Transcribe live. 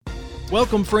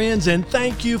Welcome, friends, and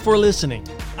thank you for listening.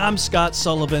 I'm Scott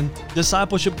Sullivan,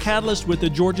 Discipleship Catalyst with the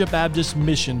Georgia Baptist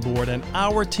Mission Board, and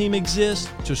our team exists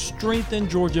to strengthen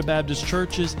Georgia Baptist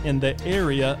churches in the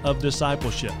area of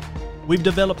discipleship. We've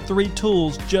developed 3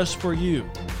 tools just for you.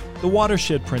 The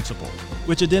Watershed Principle,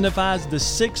 which identifies the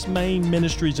 6 main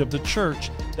ministries of the church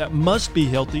that must be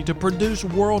healthy to produce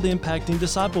world-impacting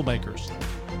disciple makers.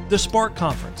 The Spark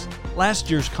Conference. Last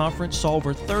year's conference saw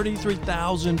over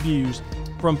 33,000 views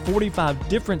from 45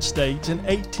 different states and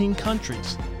 18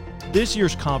 countries. This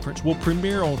year's conference will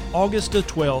premiere on August the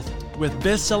 12th with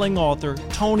best-selling author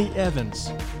Tony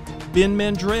Evans, Ben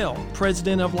Mandrell,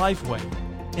 president of Lifeway,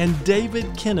 and David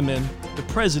Kinnaman, the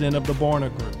president of the Barna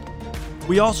Group.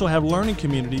 We also have learning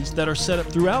communities that are set up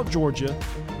throughout Georgia,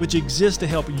 which exist to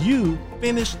help you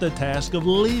finish the task of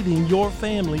leading your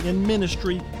family in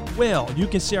ministry well. You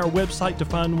can see our website to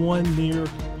find one near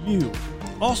you.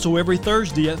 Also, every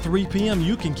Thursday at 3 p.m.,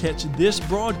 you can catch this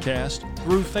broadcast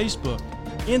through Facebook,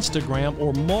 Instagram,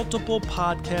 or multiple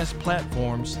podcast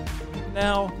platforms.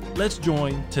 Now, let's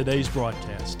join today's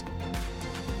broadcast.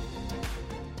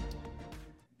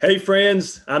 Hey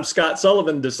friends, I'm Scott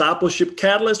Sullivan, Discipleship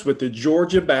Catalyst with the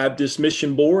Georgia Baptist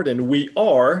Mission Board, and we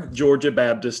are Georgia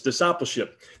Baptist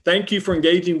Discipleship. Thank you for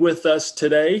engaging with us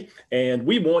today, and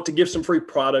we want to give some free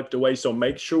product away, so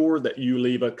make sure that you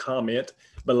leave a comment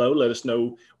below. Let us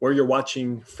know where you're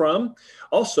watching from.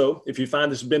 Also, if you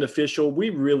find this beneficial, we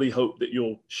really hope that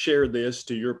you'll share this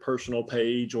to your personal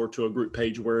page or to a group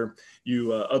page where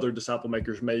you other disciple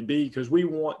makers may be, because we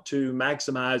want to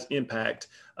maximize impact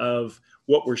of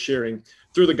what we're sharing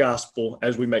through the gospel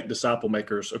as we make disciple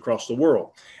makers across the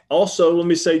world. Also, let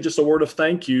me say just a word of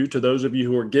thank you to those of you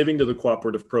who are giving to the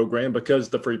cooperative program, because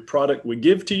the free product we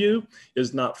give to you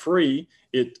is not free.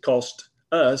 It costs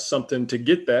us something to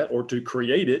get that or to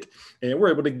create it, and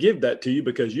we're able to give that to you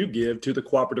because you give to the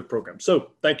cooperative program.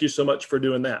 So thank you so much for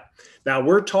doing that. Now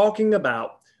we're talking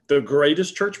about the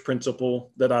greatest church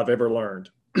principle that I've ever learned.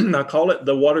 I call it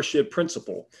the Watershed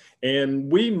Principle,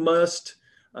 and we must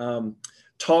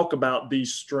talk about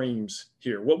these streams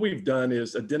here. What we've done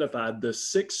is identified the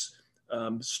 6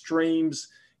 streams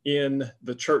in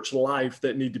the church life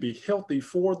that need to be healthy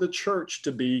for the church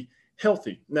to be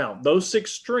healthy. Now, those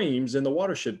 6 streams in the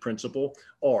Watershed Principle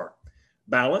are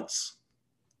balance,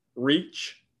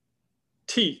 reach,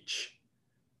 teach,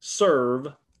 serve,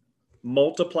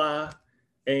 multiply,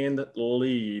 and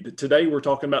lead. Today, we're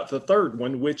talking about the 3rd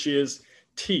one, which is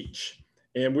teach.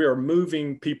 And we are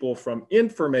moving people from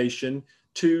information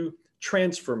to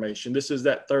transformation. This is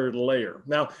that 3rd layer.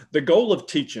 Now, the goal of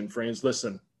teaching, friends,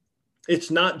 listen, it's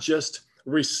not just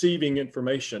receiving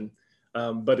information,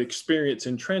 but experience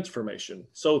and transformation.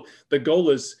 So the goal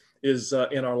is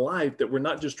in our life that we're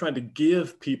not just trying to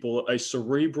give people a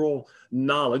cerebral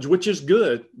knowledge, which is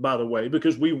good, by the way,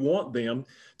 because we want them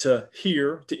to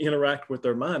hear, to interact with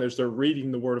their mind as they're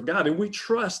reading the Word of God. And we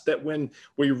trust that when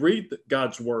we read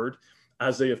God's Word,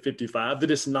 Isaiah 55,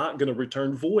 that it's not going to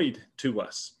return void to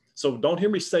us. So don't hear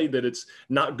me say that it's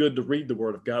not good to read the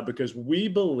Word of God, because we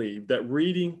believe that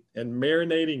reading and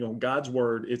marinating on God's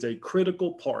Word is a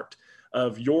critical part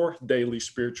of your daily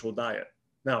spiritual diet.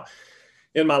 Now,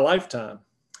 in my lifetime,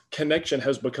 connection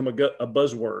has become a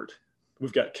buzzword.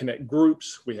 We've got connect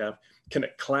groups, we have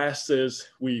connect classes,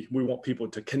 we want people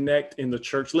to connect in the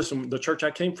church. Listen, the church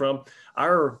I came from,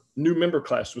 our new member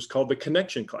class was called the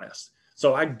Connection Class.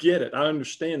 So I get it, I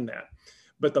understand that.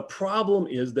 But the problem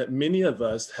is that many of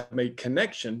us have made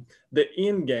connection the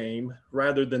end game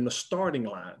rather than the starting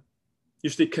line. You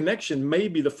see, connection may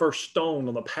be the first stone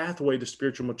on the pathway to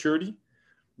spiritual maturity,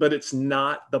 but it's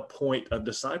not the point of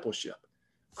discipleship.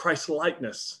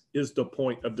 Christ-likeness is the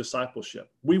point of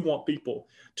discipleship. We want people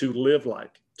to live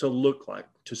like, to look like,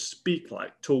 to speak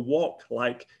like, to walk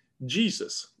like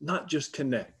Jesus, not just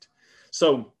connect.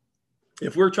 So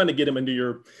if we're trying to get them into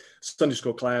your Sunday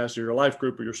school class or your life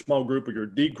group or your small group or your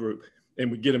D group, and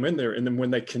we get them in there, and then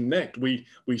when they connect, we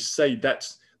say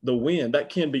that's the win. That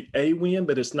can be a win,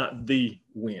 but it's not the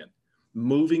win.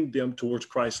 Moving them towards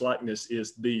Christ-likeness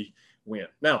is the win.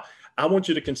 Now, I want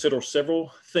you to consider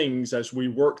several things as we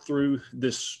work through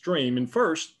this stream. And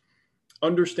first,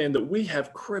 understand that we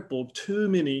have crippled too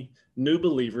many new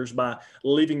believers by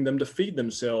leaving them to feed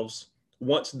themselves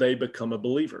once they become a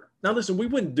believer. Now, listen, we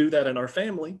wouldn't do that in our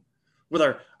family with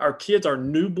our kids, our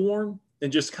newborn,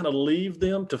 and just kind of leave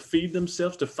them to feed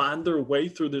themselves, to find their way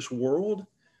through this world.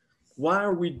 Why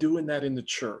are we doing that in the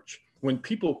church? When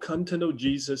people come to know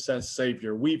Jesus as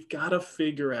Savior, we've got to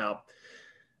figure out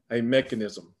a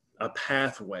mechanism, a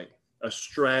pathway, a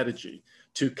strategy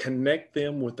to connect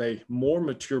them with a more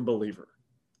mature believer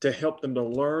to help them to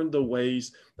learn the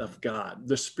ways of God,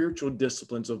 the spiritual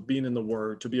disciplines of being in the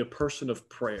Word, to be a person of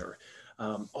prayer.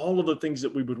 All of the things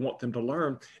that we would want them to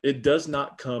learn, it does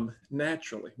not come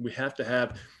naturally. We have to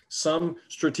have some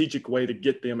strategic way to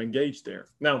get them engaged there.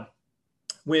 Now,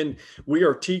 when we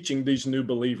are teaching these new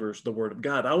believers the Word of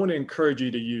God, I want to encourage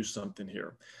you to use something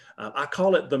here. I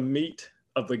call it the meat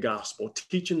of the gospel,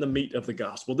 teaching the meat of the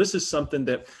gospel. This is something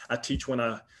that I teach when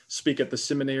I speak at the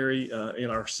seminary in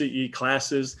our CE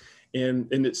classes,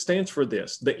 and it stands for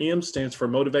this. The M stands for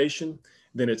motivation,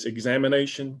 then it's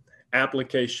examination,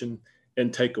 application,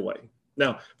 and takeaway.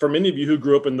 Now, for many of you who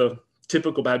grew up in the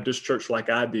typical Baptist church like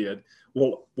I did,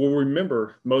 will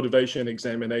remember motivation,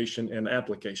 examination, and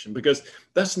application, because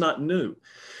that's not new.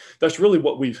 That's really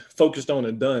what we've focused on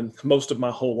and done most of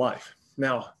my whole life.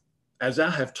 Now, as I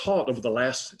have taught over the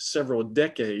last several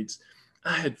decades,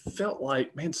 I had felt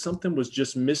like, man, something was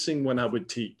just missing when I would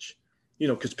teach.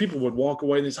 Because people would walk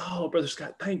away and they say, "Oh, Brother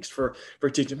Scott, thanks for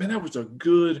teaching. Man, that was a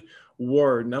good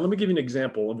word." Now, let me give you an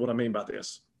example of what I mean by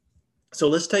this. So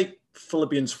let's take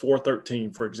Philippians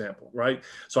 4:13, for example, right?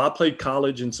 So I played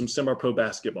college and some semi-pro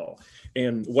basketball.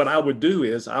 And what I would do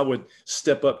is I would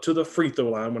step up to the free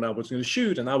throw line when I was going to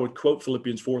shoot, and I would quote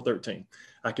Philippians 4:13.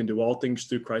 I can do all things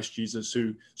through Christ Jesus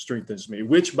who strengthens me,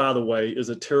 which, by the way, is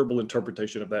a terrible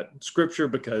interpretation of that scripture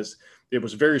because it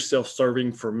was very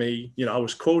self-serving for me. I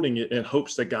was quoting it in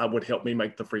hopes that God would help me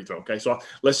make the free throw. Okay, so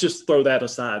let's just throw that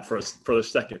aside for a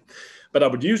second. But I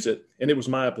would use it, and it was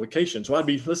my application. So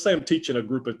let's say I'm teaching a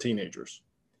group of teenagers,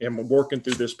 and we're working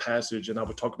through this passage, and I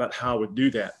would talk about how I would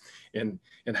do that, and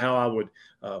how I would,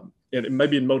 and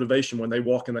maybe in motivation when they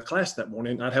walk in the class that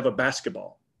morning, I'd have a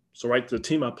basketball. So the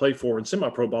team I play for in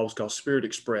semi-pro ball was called Spirit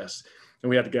Express. And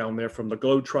we had a guy on there from the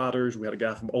Globetrotters. We had a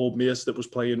guy from Ole Miss that was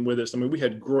playing with us. I mean, we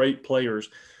had great players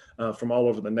from all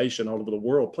over the nation, all over the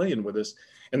world playing with us.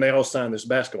 And they all signed this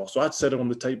basketball. So I'd set it on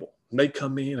the table. And they'd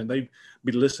come in and they'd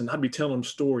be listening. I'd be telling them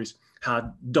stories, how I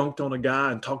dunked on a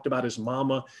guy and talked about his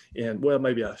mama. And, well,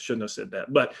 maybe I shouldn't have said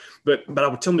that. But I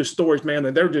would tell them these stories, man,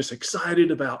 and they're just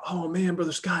excited about, "Oh, man,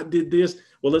 Brother Scott did this."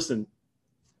 Well, listen,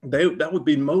 that would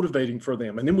be motivating for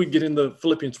them. And then we get into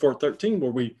Philippians 4:13, where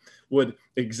we would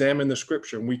examine the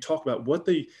scripture and we talk about what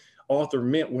the author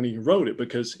meant when he wrote it,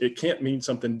 because it can't mean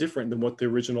something different than what the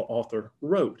original author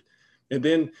wrote. And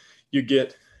then you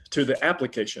get to the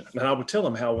application. And I would tell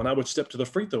them how when I would step to the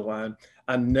free throw line,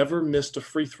 I never missed a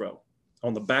free throw.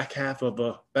 On the back half of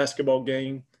a basketball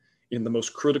game, in the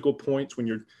most critical points,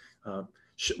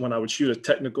 when I would shoot a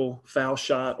technical foul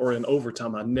shot or in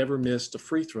overtime, I never missed a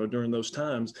free throw during those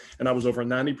times. And I was over a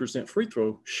 90% free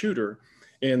throw shooter.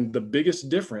 And the biggest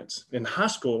difference in high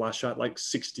school, I shot like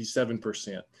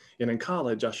 67%. And in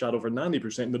college, I shot over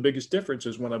 90%. And the biggest difference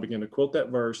is when I began to quote that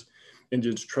verse and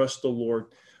just trust the Lord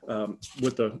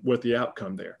with the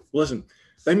outcome there. Listen,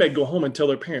 they may go home and tell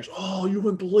their parents, "Oh, you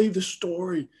wouldn't believe the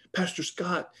story. Pastor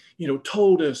Scott,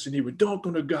 told us, and he would dunk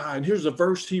on a guy, and here's a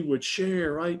verse he would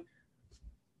share," right?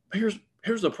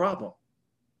 Here's the problem.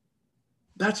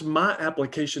 That's my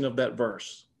application of that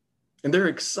verse. And they're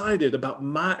excited about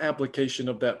my application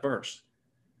of that verse.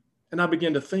 And I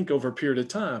began to think over a period of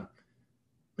time,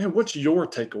 man, what's your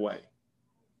takeaway?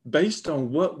 Based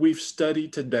on what we've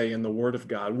studied today in the Word of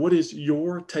God, what is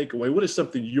your takeaway? What is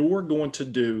something you're going to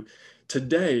do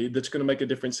today that's going to make a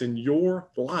difference in your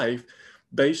life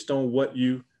based on what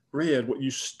you read, what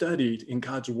you studied in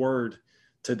God's Word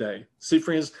today? See,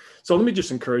 friends, so let me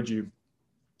just encourage you.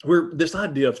 This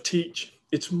idea of teach,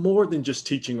 it's more than just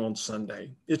teaching on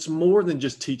Sunday. It's more than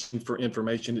just teaching for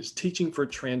information. It's teaching for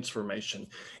transformation.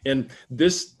 And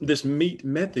this meat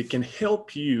method can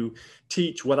help you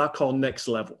teach what I call next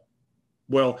level.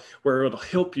 Well, where it'll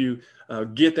help you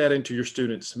get that into your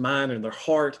students' mind and their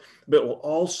heart, but it will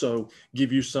also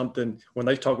give you something when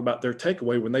they talk about their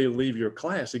takeaway, when they leave your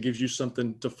class, it gives you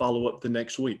something to follow up the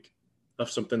next week of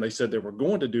something they said they were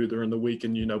going to do during the week.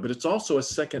 And, but it's also a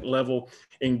second level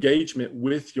engagement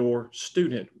with your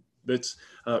student that's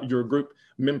your group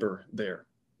member there.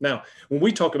 Now, when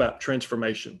we talk about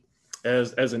transformation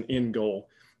as an end goal,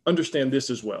 understand this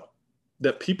as well,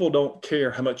 that people don't care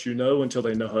how much you know until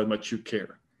they know how much you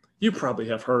care. You probably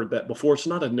have heard that before. It's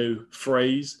not a new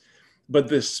phrase, but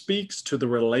this speaks to the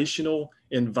relational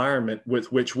environment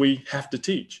with which we have to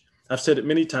teach. I've said it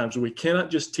many times, we cannot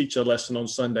just teach a lesson on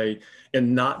Sunday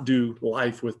and not do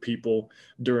life with people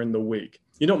during the week.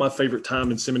 You know what my favorite time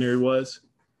in seminary was?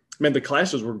 Man, the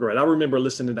classes were great. I remember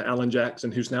listening to Alan Jackson,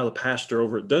 who's now the pastor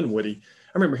over at Dunwoody.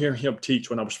 I remember hearing him teach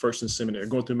when I was first in seminary,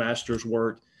 going through master's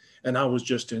work, and I was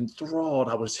just enthralled.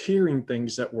 I was hearing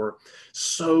things that were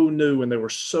so new and they were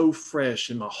so fresh,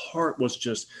 and my heart was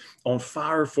just on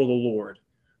fire for the Lord.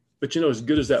 But as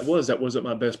good as that wasn't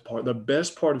my best part. The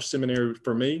best part of seminary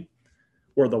for me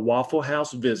were the Waffle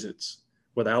House visits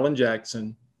with Alan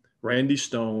Jackson, Randy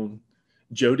Stone,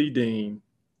 Jody Dean,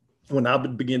 when I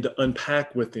would begin to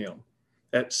unpack with them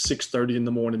at 6:30 in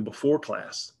the morning before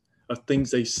class of things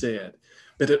they said.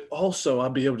 But it also,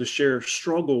 I'd be able to share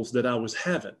struggles that I was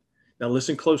having. Now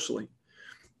listen closely.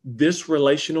 This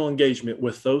relational engagement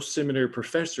with those seminary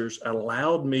professors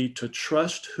allowed me to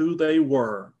trust who they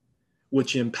were,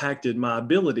 which impacted my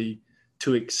ability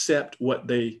to accept what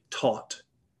they taught.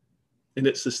 And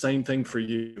it's the same thing for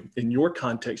you in your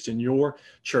context, in your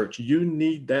church. You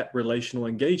need that relational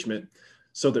engagement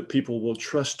so that people will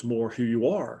trust more who you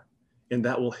are. And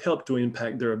that will help to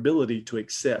impact their ability to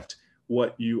accept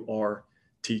what you are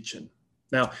teaching.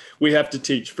 Now, we have to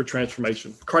teach for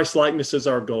transformation. Christ likeness is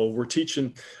our goal. We're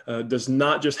teaching does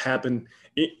not just happen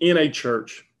in a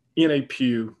church, in a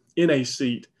pew, in a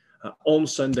seat, on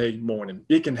Sunday morning.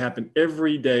 It can happen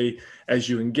every day as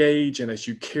you engage and as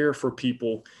you care for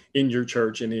people in your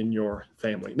church and in your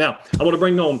family. Now, I want to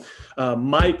bring on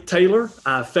Mike Taylor.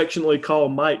 I affectionately call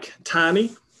Mike Tiny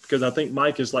because I think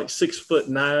Mike is like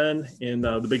 6'9" and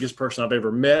the biggest person I've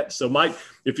ever met. So Mike,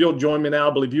 if you'll join me now,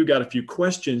 I believe you got a few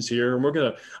questions here,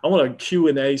 and I want to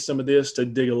Q&A some of this to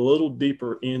dig a little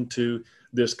deeper into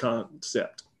this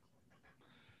concept.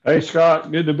 Hey,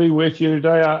 Scott, good to be with you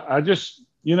today. I just,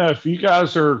 if you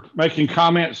guys are making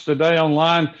comments today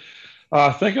online,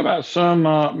 think about some,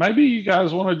 maybe you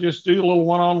guys want to just do a little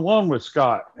one-on-one with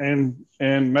Scott, and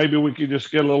maybe we could just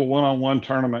get a little one-on-one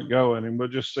tournament going, and we'll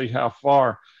just see how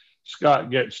far Scott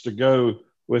gets to go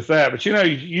with that. But,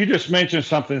 you just mentioned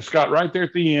something, Scott, right there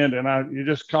at the end, and you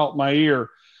just caught my ear.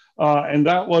 And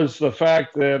that was the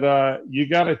fact that you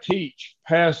got to teach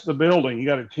past the building. You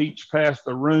got to teach past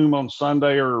the room on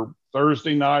Sunday or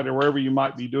Thursday night or wherever you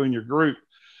might be doing your group.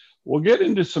 We'll get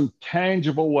into some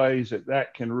tangible ways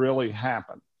that can really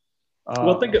happen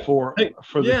for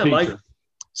the teacher. Mike,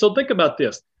 so think about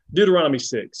this. Deuteronomy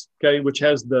 6, okay, which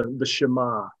has the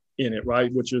Shema in it,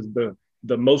 right, which is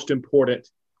the most important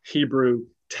Hebrew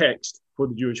text for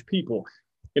the Jewish people.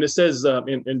 And it says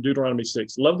in Deuteronomy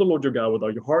 6, love the Lord your God with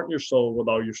all your heart and your soul, with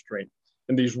all your strength.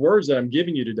 And these words that I'm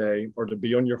giving you today are to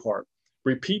be on your heart.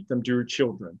 Repeat them to your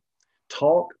children.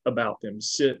 Talk about them.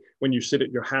 When you sit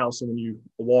at your house and when you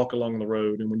walk along the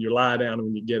road and when you lie down and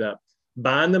when you get up.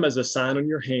 Bind them as a sign on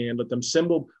your hand. Let them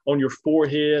symbol on your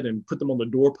forehead and put them on the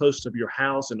doorposts of your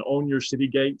house and on your city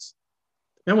gates.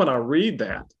 And when I read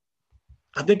that,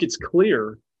 I think it's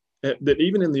clear that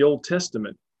even in the Old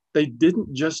Testament, they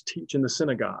didn't just teach in the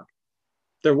synagogue.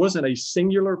 There wasn't a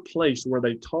singular place where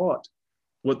they taught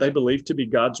what they believed to be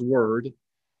God's word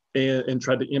and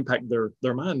tried to impact their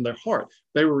mind and their heart.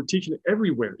 They were teaching it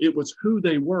everywhere. It was who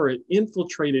they were. It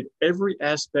infiltrated every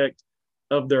aspect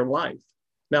of their life.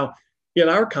 Now, in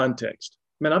our context,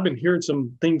 man, I've been hearing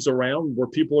some things around where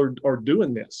people are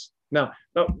doing this. Now,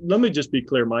 let me just be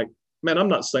clear, Mike. Man, I'm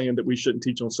not saying that we shouldn't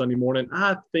teach on Sunday morning.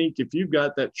 I think if you've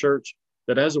got that church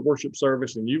that has a worship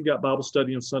service and you've got Bible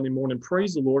study on Sunday morning,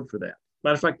 praise the Lord for that.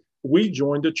 Matter of fact, we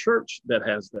joined a church that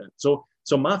has that. So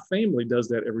my family does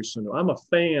that every Sunday. I'm a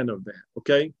fan of that,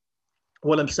 okay?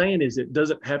 What I'm saying is it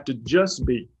doesn't have to just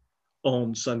be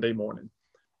on Sunday morning.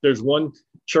 There's one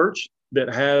church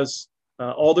that has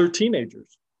all their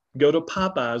teenagers go to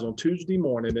Popeyes on Tuesday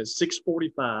morning at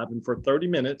 6:45, and for 30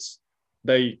 minutes,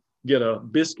 they get a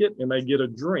biscuit and they get a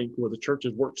drink where the church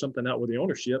has worked something out with the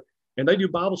ownership, and they do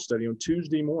Bible study on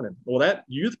Tuesday morning. Well, that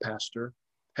youth pastor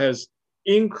has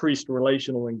increased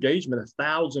relational engagement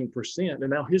 1,000%. And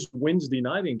now his Wednesday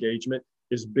night engagement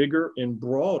is bigger and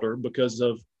broader because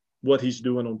of what he's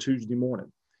doing on Tuesday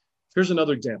morning. Here's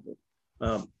another example.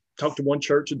 Talked to one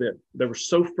church that they were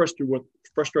so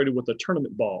frustrated with the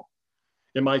tournament ball.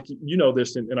 And Mike, you know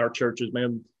this in our churches,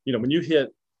 man, when you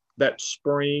hit that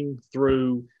spring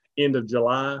through end of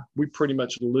July, we pretty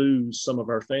much lose some of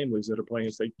our families that are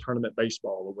playing, say, tournament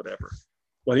baseball or whatever.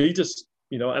 Well, he just,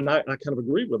 and I kind of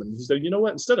agree with him. He said, you know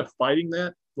what, instead of fighting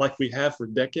that like we have for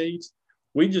decades,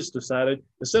 we just decided,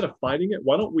 instead of fighting it,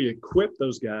 why don't we equip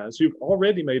those guys who've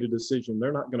already made a decision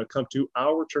they're not going to come to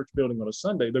our church building on a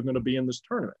Sunday, they're going to be in this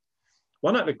tournament.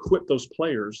 Why not equip those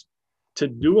players to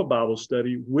do a Bible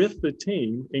study with the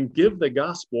team and give the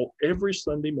gospel every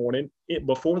Sunday morning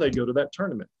before they go to that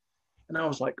tournament? And I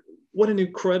was like, what an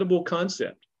incredible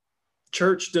concept.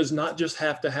 Church does not just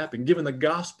have to happen. Giving the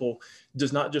gospel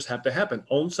does not just have to happen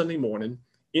on Sunday morning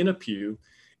in a pew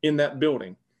in that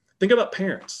building. Think about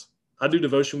parents. I do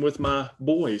devotion with my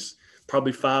boys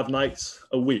probably 5 nights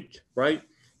a week, right?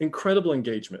 incredible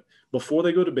engagement before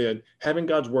they go to bed, having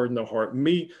God's word in their heart,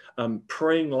 me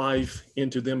praying life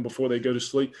into them before they go to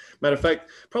sleep. Matter of fact,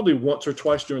 probably once or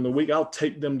twice during the week, I'll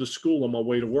take them to school on my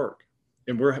way to work.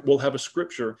 And we'll have a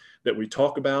scripture that we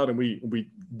talk about, and we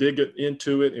dig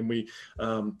into it, and we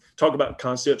talk about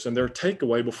concepts and their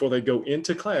takeaway before they go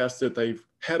into class that they've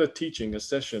had a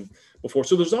session before.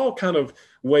 So there's all kind of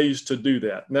ways to do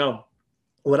that. Now,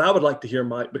 what I would like to hear,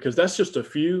 Mike, because that's just a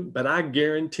few, but I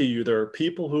guarantee you there are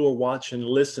people who are watching,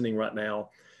 listening right now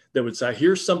that would say,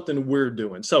 here's something we're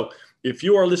doing. So if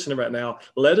you are listening right now,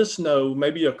 let us know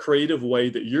maybe a creative way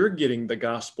that you're getting the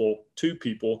gospel to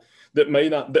people that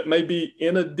may be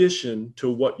in addition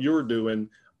to what you're doing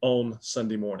on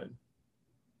Sunday morning.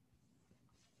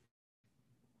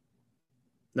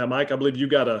 Now, Mike, I believe you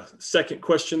got a second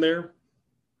question there.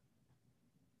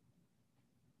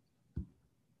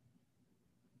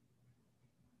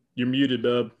 You're muted,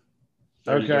 bub.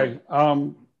 Okay.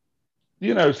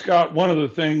 Scott, one of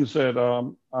the things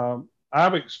that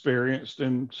I've experienced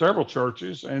in several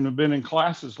churches and have been in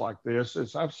classes like this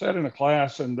is I've sat in a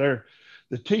class and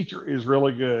the teacher is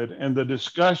really good and the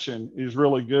discussion is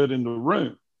really good in the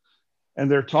room.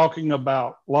 And they're talking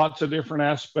about lots of different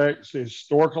aspects,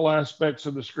 historical aspects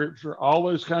of the scripture, all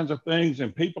those kinds of things.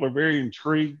 And people are very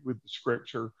intrigued with the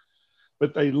scripture,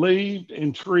 but they leave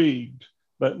intrigued,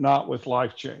 but not with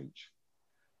life change.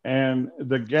 And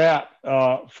the gap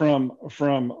from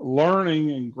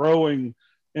learning and growing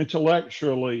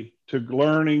intellectually to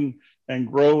learning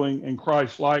and growing in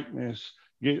Christ likeness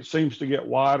seems to get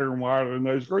wider and wider in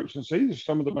those groups. And so these are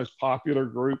some of the most popular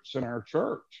groups in our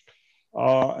church.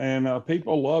 And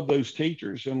people love those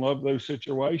teachers and love those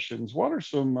situations. What are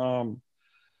some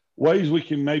ways we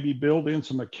can maybe build in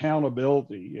some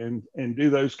accountability and do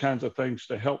those kinds of things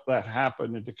to help that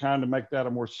happen and to kind of make that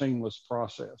a more seamless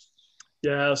process?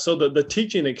 Yeah, so the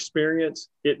teaching experience,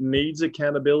 it needs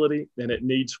accountability and it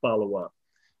needs follow-up.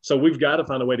 So we've got to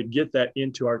find a way to get that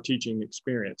into our teaching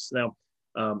experience. Now,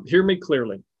 hear me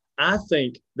clearly. I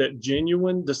think that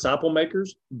genuine disciple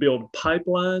makers build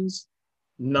pipelines,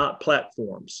 not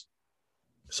platforms.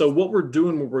 So what we're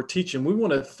doing when we're teaching, we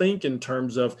want to think in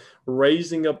terms of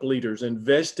raising up leaders,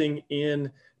 investing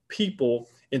in people,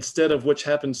 instead of which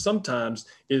happens sometimes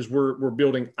is we're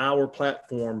building our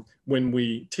platform when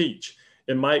we teach.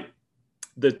 And Mike,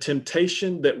 the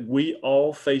temptation that we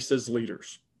all face as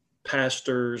leaders,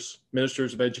 pastors,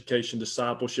 ministers of education,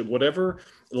 discipleship, whatever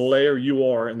layer you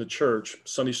are in the church,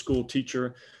 Sunday school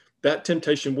teacher, that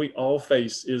temptation we all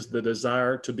face is the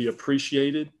desire to be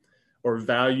appreciated or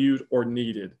valued or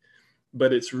needed.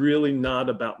 But it's really not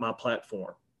about my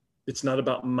platform. It's not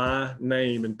about my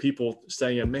name and people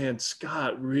saying, man,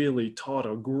 Scott really taught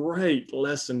a great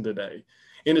lesson today.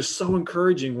 And it's so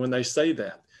encouraging when they say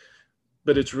that.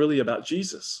 But it's really about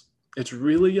Jesus. It's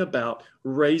really about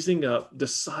raising up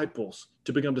disciples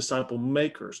to become disciple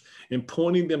makers and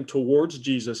pointing them towards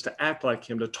Jesus to act like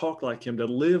him, to talk like him, to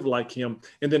live like him,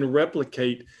 and then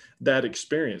replicate that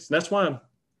experience. And that's why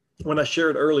when I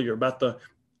shared earlier about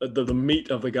the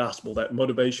meat of the gospel, that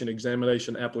motivation,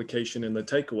 examination, application, and the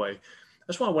takeaway,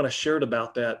 that's why when I shared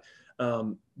about that,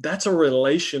 that's a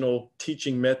relational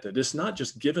teaching method. It's not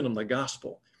just giving them the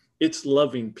gospel. It's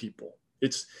loving people.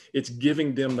 It's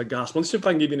giving them the gospel. Let's see if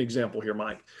I can give you an example here,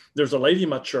 Mike. There's a lady in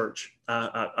my church.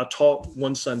 I taught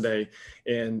one Sunday,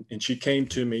 and she came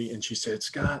to me and she said,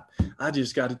 Scott, I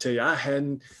just got to tell you, I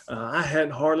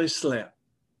hadn't hardly slept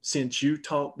since you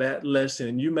taught that lesson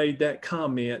and you made that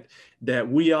comment that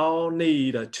we all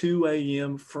need a 2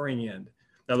 a.m. friend.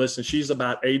 Now, listen, she's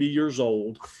about 80 years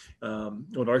old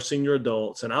with our senior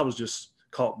adults, and I was just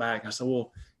caught back. I said,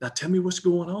 well, now tell me what's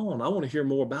going on. I want to hear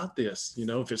more about this,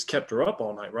 if it's kept her up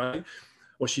all night, right?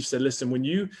 Well, she said, listen, when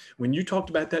you talked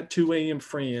about that 2 a.m.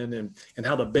 friend and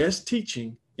how the best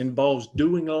teaching involves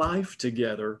doing life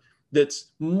together, that's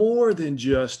more than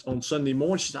just on Sunday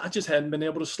morning. She said, I just hadn't been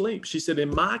able to sleep. She said,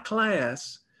 in my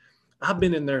class, I've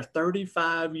been in there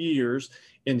 35 years.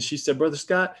 And she said, Brother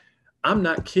Scott, I'm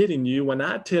not kidding you when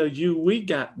I tell you we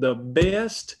got the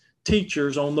best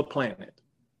teachers on the planet.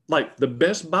 Like the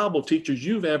best Bible teachers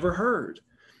you've ever heard.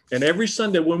 And every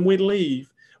Sunday when we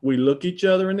leave, we look each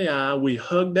other in the eye, we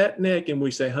hug that neck, and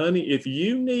we say, honey, if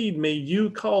you need me, you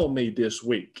call me this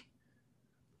week.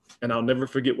 And I'll never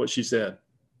forget what she said.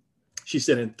 She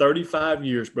said, in 35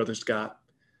 years, Brother Scott,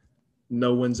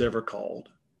 no one's ever called.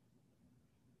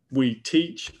 We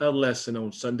teach a lesson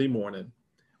on Sunday morning.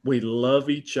 We love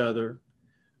each other,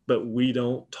 but we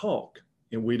don't talk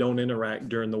and we don't interact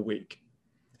during the week.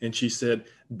 And she said,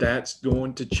 that's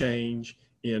going to change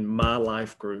in my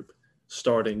life group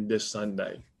starting this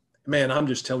Sunday. Man, I'm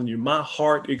just telling you, my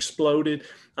heart exploded.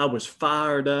 I was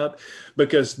fired up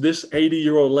because this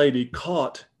 80-year-old lady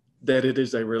caught that it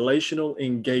is a relational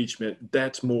engagement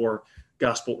that's more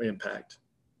gospel impact.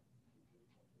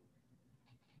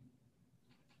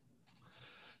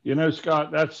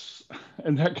 Scott,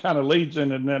 and that kind of leads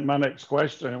into my next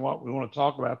question and what we want to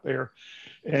talk about there.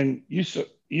 And you said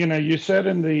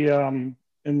in the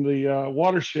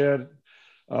watershed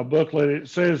booklet, it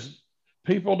says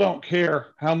people don't care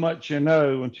how much you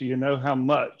know until you know how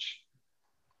much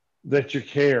that you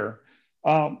care.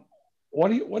 What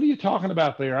are you talking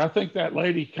about there? I think that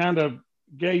lady kind of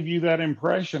gave you that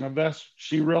impression of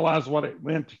she realized what it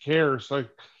meant to care. So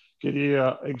could you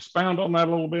expound on that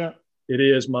a little bit? It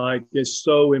is, Mike. It's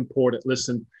so important.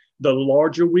 Listen, the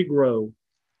larger we grow,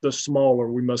 the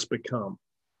smaller we must become.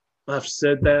 I've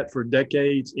said that for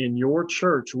decades. In your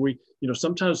church,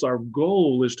 sometimes our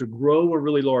goal is to grow a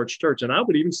really large church. And I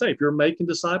would even say, if you're making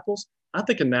disciples, I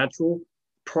think a natural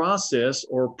process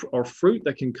or fruit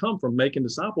that can come from making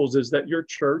disciples is that your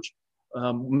church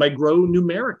may grow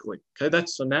numerically. Okay,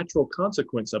 that's a natural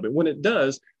consequence of it. When it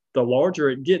does, the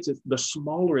larger it gets, the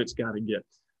smaller it's got to get.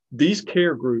 These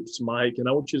care groups, Mike, and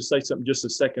I want you to say something just a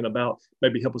second about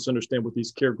maybe help us understand what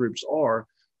these care groups are.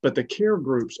 But the care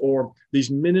groups or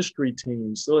these ministry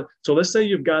teams. So let's say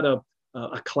you've got a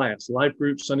class, life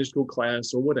group, Sunday school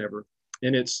class, or whatever,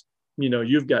 and it's,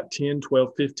 you've got 10, 12,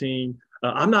 15.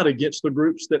 I'm not against the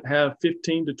groups that have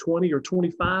 15 to 20 or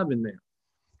 25 in there.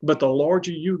 But the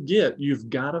larger you get, you've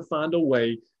got to find a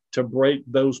way to break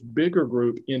those bigger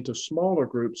groups into smaller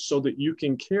groups so that you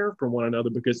can care for one another.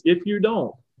 Because if you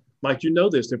don't, Mike,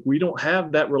 this, if we don't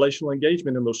have that relational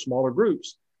engagement in those smaller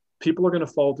groups, people are going to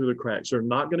fall through the cracks. They're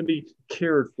not going to be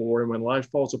cared for. And when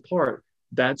life falls apart,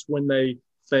 that's when they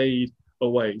fade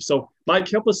away. So, Mike,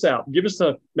 help us out. Give us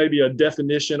maybe a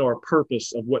definition or a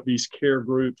purpose of what these care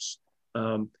groups,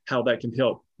 how that can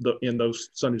help in those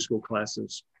Sunday school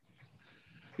classes.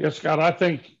 Yes, Scott, I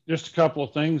think just a couple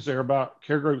of things there about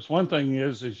care groups. One thing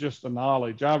is just the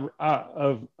knowledge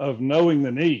of knowing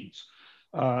the needs.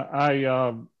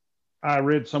 I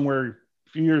read somewhere a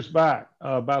few years back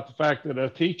about the fact that a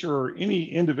teacher or any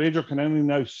individual can only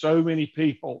know so many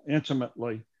people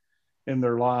intimately in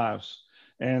their lives.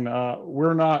 And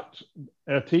we're not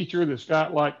a teacher that's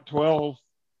got like 12,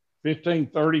 15,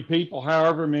 30 people,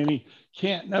 however many,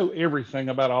 can't know everything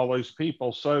about all those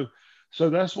people. So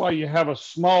that's why you have a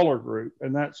smaller group,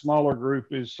 and that smaller group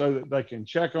is so that they can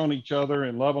check on each other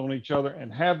and love on each other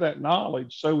and have that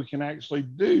knowledge so we can actually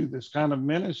do this kind of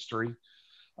ministry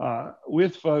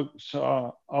with folks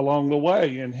along the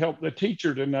way and help the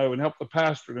teacher to know and help the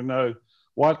pastor to know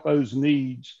what those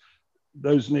needs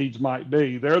might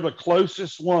be. They're the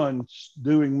closest ones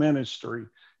doing ministry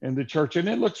in the church. And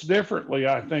it looks differently,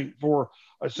 I think, for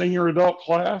a senior adult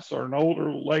class or an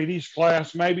older ladies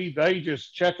class. Maybe they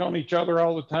just check on each other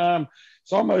all the time.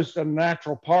 It's almost a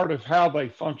natural part of how they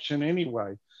function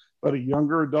anyway. But a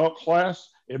younger adult class,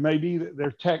 it may be that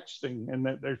they're texting and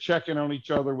that they're checking on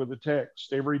each other with a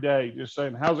text every day, just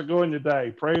saying, how's it going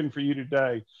today? Praying for you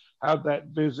today. How'd that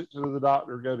visit to the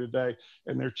doctor go today?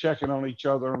 And they're checking on each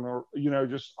other and,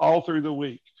 just all through the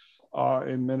week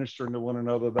and ministering to one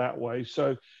another that way.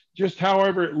 So just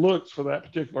however it looks for that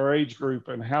particular age group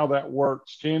and how that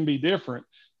works can be different.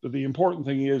 But the important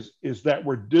thing is that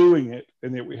we're doing it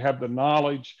and that we have the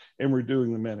knowledge and we're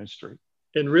doing the ministry.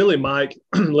 And really, Mike,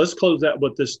 let's close out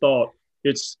with this thought.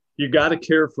 It's you got to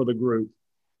care for the group.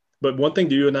 But one thing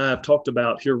that you and I have talked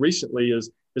about here recently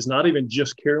is not even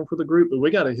just caring for the group, but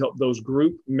we got to help those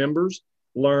group members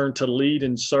learn to lead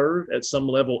and serve at some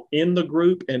level in the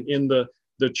group and in the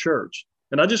church.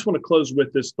 And I just want to close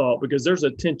with this thought because there's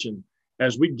a tension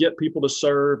as we get people to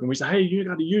serve and we say, hey, you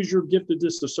got to use your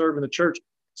giftedness to serve in the church.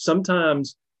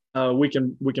 Sometimes we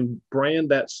can brand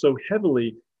that so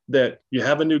heavily that you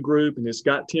have a new group and it's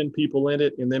got 10 people in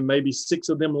it, and then maybe 6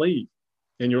 of them leave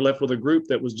and you're left with a group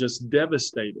that was just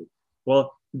devastated.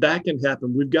 Well, that can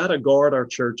happen. We've got to guard our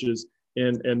churches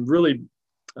and really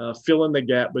fill in the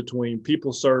gap between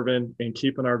people serving and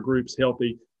keeping our groups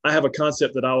healthy. I have a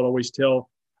concept that I would always tell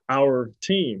our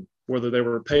team, whether they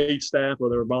were paid staff or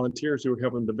they were volunteers who were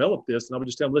helping develop this. And I would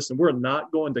just tell them, listen, we're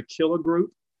not going to kill a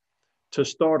group to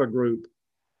start a group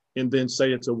and then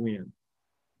say it's a win.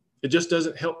 It just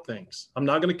doesn't help things. I'm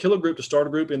not going to kill a group to start a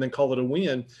group and then call it a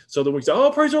win so that we say, oh,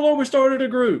 praise the Lord, we started a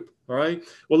group. All right.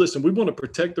 Well, listen, we want to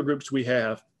protect the groups we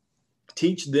have,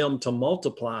 teach them to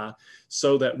multiply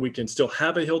so that we can still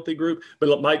have a healthy group. But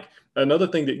look, Mike, another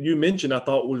thing that you mentioned I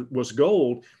thought was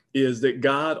gold is that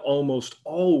God almost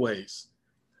always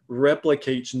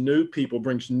replicates new people,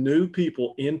 brings new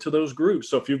people into those groups.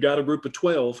 So if you've got a group of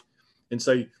 12 and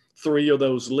say 3 of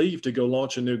those leave to go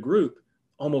launch a new group.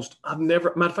 Matter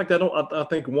of fact, I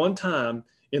think one time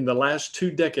in the last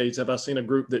 2 decades have I seen a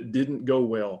group that didn't go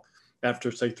well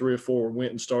after, say, 3 or 4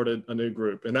 went and started a new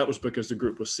group. And that was because the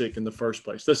group was sick in the first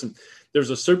place. Listen, there's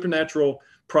a supernatural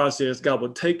process. God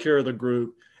will take care of the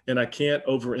group. And I can't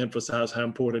overemphasize how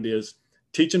important it is.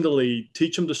 Teach them to lead,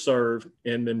 teach them to serve.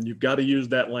 And then you've got to use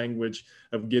that language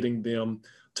of getting them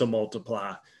to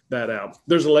multiply that out.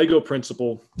 There's a Lego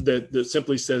principle that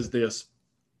simply says this,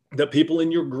 that people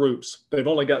in your groups, they've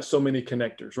only got so many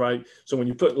connectors, right? So when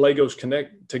you put Legos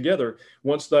connect together,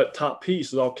 once that top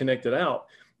piece is all connected out,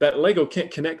 that Lego can't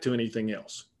connect to anything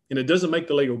else. And it doesn't make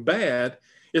the Lego bad.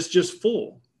 It's just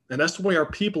full. And that's the way our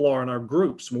people are in our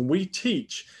groups. When we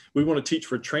teach, we want to teach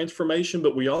for transformation,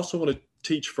 but we also want to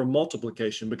teach for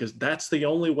multiplication, because that's the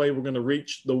only way we're going to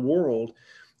reach the world,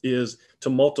 is to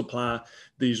multiply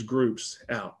these groups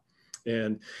out.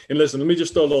 And listen, let me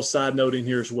just throw a little side note in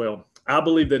here as well. I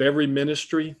believe that every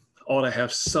ministry ought to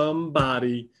have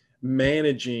somebody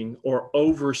managing or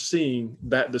overseeing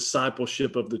that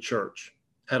discipleship of the church.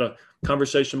 Had a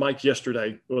conversation, Mike,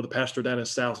 yesterday with a pastor down in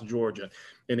South Georgia.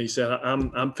 And he said,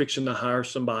 I'm fixing to hire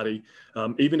somebody,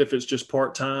 even if it's just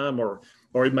part-time or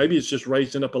maybe it's just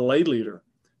raising up a lay leader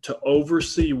to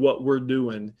oversee what we're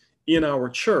doing in our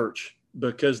church,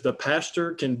 because the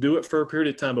pastor can do it for a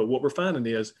period of time. But what we're finding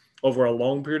is over a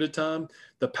long period of time,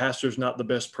 the pastor's not the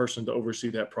best person to oversee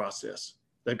that process.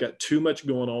 They've got too much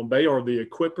going on. They are the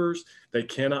equippers. They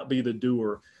cannot be the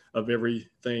doer of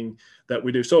everything that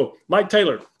we do. So, Mike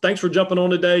Taylor, thanks for jumping on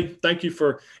today. Thank you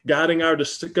for guiding our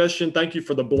discussion. Thank you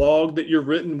for the blog that you've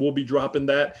written. We'll be dropping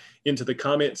that into the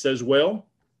comments as well.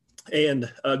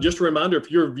 And just a reminder,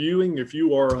 if you're viewing, if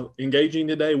you are engaging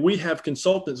today, we have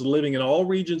consultants living in all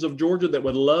regions of Georgia that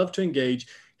would love to engage,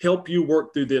 help you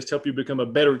work through this, help you become a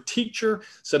better teacher,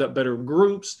 set up better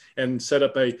groups, and set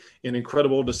up an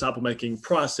incredible disciple-making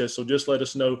process. So just let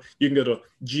us know. You can go to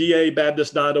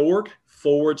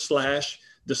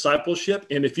gabaptist.org/discipleship.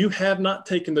 And if you have not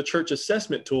taken the church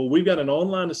assessment tool, we've got an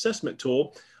online assessment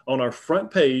tool on our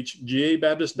front page,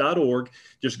 gabaptist.org.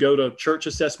 Just go to church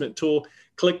assessment tool,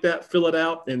 click that, fill it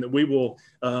out, and we will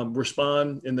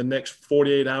respond in the next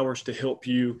 48 hours to help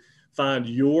you find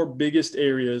your biggest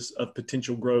areas of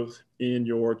potential growth in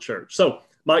your church. So,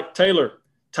 Mike Taylor,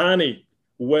 Tiny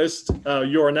West,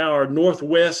 you are now our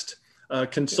Northwest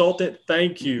consultant.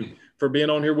 Thank you for being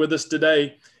on here with us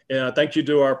today. Thank you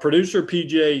to our producer,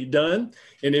 PJ Dunn.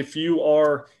 And if you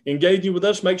are engaging with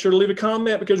us, make sure to leave a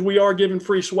comment, because we are giving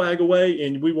free swag away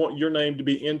and we want your name to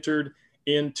be entered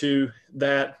into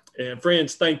that. And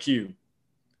friends, thank you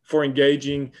for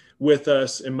engaging with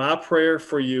us. And my prayer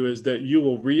for you is that you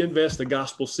will reinvest the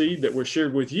gospel seed that was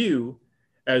shared with you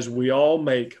as we all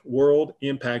make world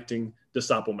impacting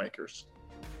disciple makers.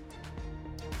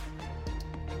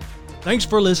 Thanks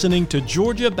for listening to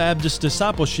Georgia Baptist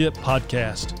Discipleship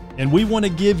Podcast. And we want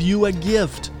to give you a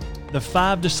gift, the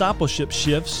 5 discipleship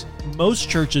shifts most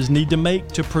churches need to make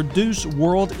to produce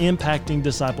world impacting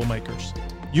disciple makers.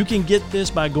 You can get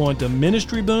this by going to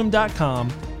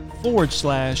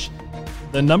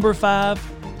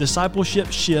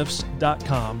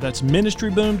ministryboom.com/5discipleshipshifts.com. That's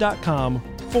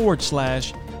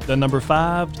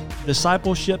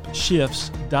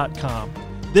ministryboom.com/5discipleshipshifts.com.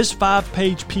 This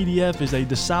 5-page PDF is a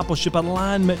discipleship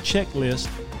alignment checklist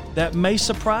that may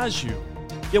surprise you.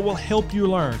 It will help you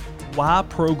learn why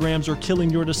programs are killing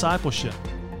your discipleship,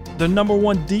 the number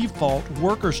 1 default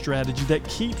worker strategy that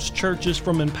keeps churches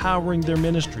from empowering their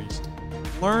ministries.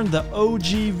 Learn the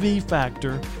OGV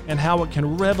factor and how it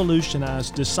can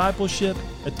revolutionize discipleship,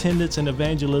 attendance, and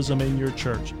evangelism in your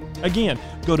church. Again,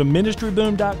 go to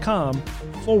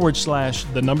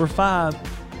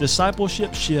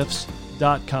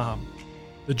ministryboom.com/5discipleshipshifts.com.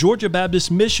 The Georgia Baptist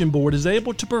Mission Board is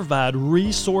able to provide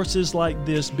resources like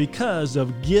this because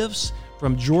of gifts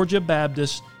from Georgia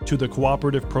Baptist to the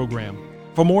Cooperative Program.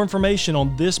 For more information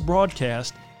on this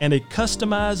broadcast and a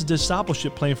customized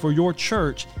discipleship plan for your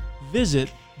church,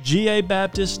 visit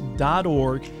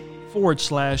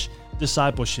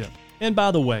gabaptist.org/discipleship. And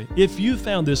by the way, if you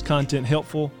found this content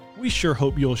helpful, we sure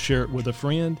hope you'll share it with a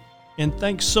friend. And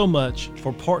thanks so much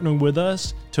for partnering with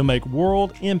us to make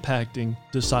world impacting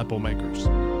disciple makers.